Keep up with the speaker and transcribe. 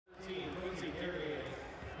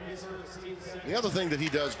The other thing that he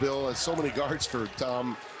does, Bill, as so many guards for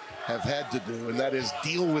Tom have had to do, and that is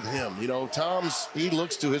deal with him. You know, he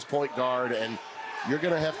looks to his point guard, and you're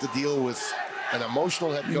going to have to deal with an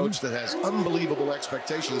emotional head coach that has unbelievable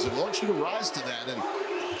expectations and wants you to rise to that. And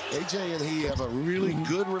AJ and he have a really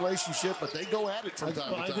good relationship, but they go at it from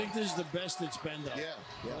time to time. I think this is the best it's been, though.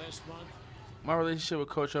 Yeah. Last month. My relationship with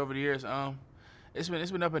Coach over the years, it's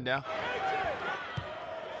been up and down.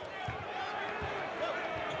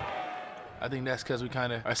 I think that's because we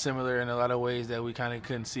kind of are similar in a lot of ways that we kind of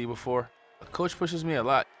couldn't see before. Coach pushes me a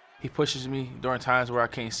lot. He pushes me during times where I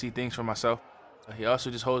can't see things for myself. He also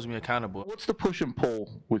just holds me accountable. What's the push and pull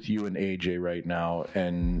with you and AJ right now,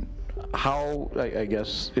 and how, I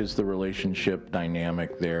guess, is the relationship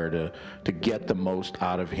dynamic there to get the most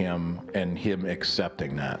out of him and him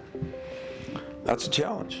accepting that? That's a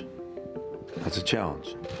challenge. That's a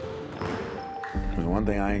challenge. There's one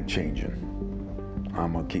thing I ain't changing.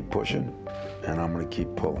 I'm going to keep pushing, and I'm going to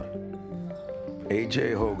keep pulling.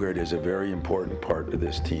 AJ Hoggard is a very important part of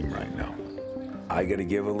this team right now. I got to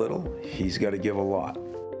give a little, he's got to give a lot.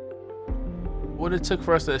 What it took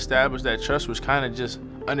for us to establish that trust was kind of just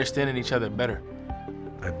understanding each other better.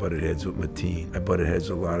 I butted heads with my team. I butted heads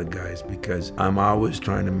with a lot of guys because I'm always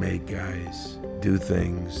trying to make guys do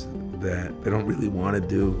things that they don't really want to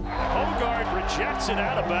do. Hoggard rejects it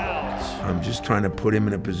out of bounds. I'm just trying to put him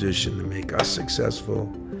in a position to make us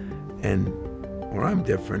successful. And where I'm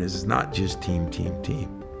different is it's not just team,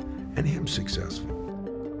 and him successful.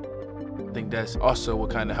 I think that's also what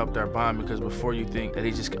kind of helped our bond, because before you think that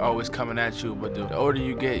he's just always coming at you, but the older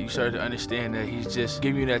you get, you start to understand that he's just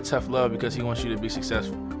giving you that tough love because he wants you to be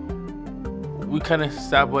successful. We kind of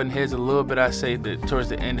stopped butting heads a little bit, I say, that towards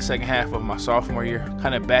the end, the second half of my sophomore year.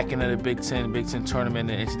 Kind of back into the Big Ten tournament,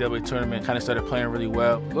 the NCAA tournament, kind of started playing really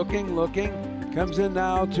well. Looking, comes in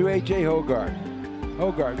now to AJ Hoggard.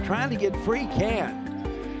 Hoggard trying to get free, can.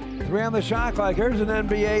 3 on the shot clock, here's an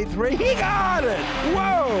NBA 3, he got it!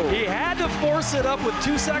 Whoa! He had to force it up with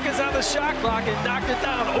 2 seconds on the shot clock and knocked it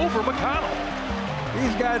down over McConnell.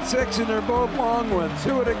 He's got 6 and they're both long ones,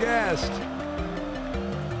 who would have guessed?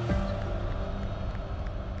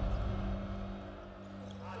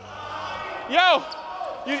 Yo,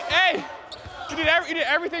 you did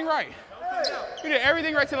everything right. You did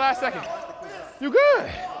everything right to the last second. You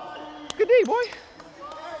good. Good D, boy.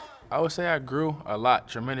 I would say I grew a lot,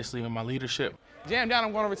 tremendously, in my leadership. Jam down,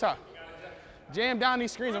 I'm going over the top. Jam down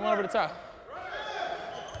these screens, I'm going over the top.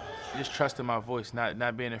 Just trusting my voice,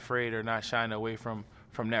 not being afraid or not shying away from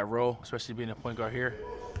that role, especially being a point guard here.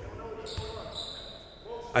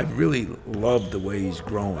 I really love the way he's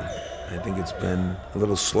growing. I think it's been a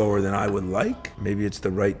little slower than I would like. Maybe it's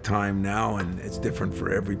the right time now, and it's different for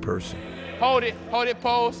every person. Hold it,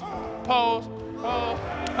 pose, pose.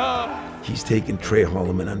 He's taken Trey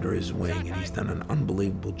Holloman under his wing, and he's done an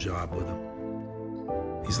unbelievable job with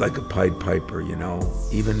him. He's like a Pied Piper, you know?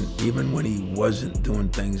 Even when he wasn't doing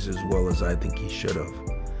things as well as I think he should have,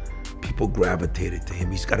 people gravitated to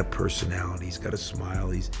him. He's got a personality, he's got a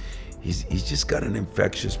smile, he's just got an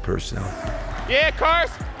infectious personality. Yeah,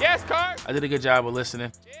 Cars, yes, Cars. I did a good job of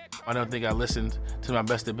listening. I don't think I listened to my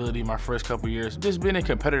best ability my first couple years. Just being a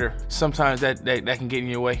competitor, sometimes that can get in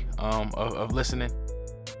your way of listening.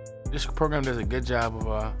 This program does a good job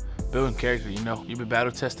of building character, you know. You've been battle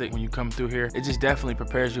tested when you come through here. It just definitely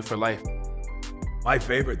prepares you for life. My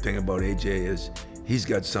favorite thing about AJ is he's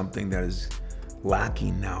got something that is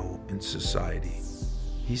lacking now in society.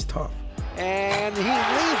 He's tough. And he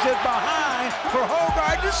leaves it behind for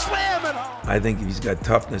Hoggard to slam it home. I think if he's got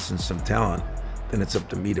toughness and some talent, then it's up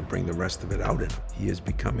to me to bring the rest of it out in him. He is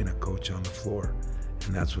becoming a coach on the floor,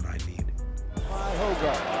 and that's what I need. By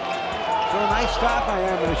Hoggard. So a nice stop by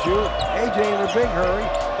him to shoot. AJ in a big hurry.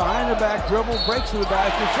 Behind the back dribble, breaks to the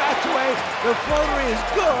basket, shots away. The floater is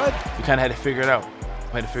good. We kind of had to figure it out.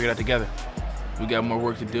 We had to figure it out together. We got more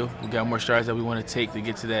work to do. We got more strides that we want to take to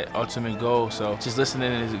get to that ultimate goal. So just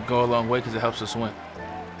listening is go a long way because it helps us win.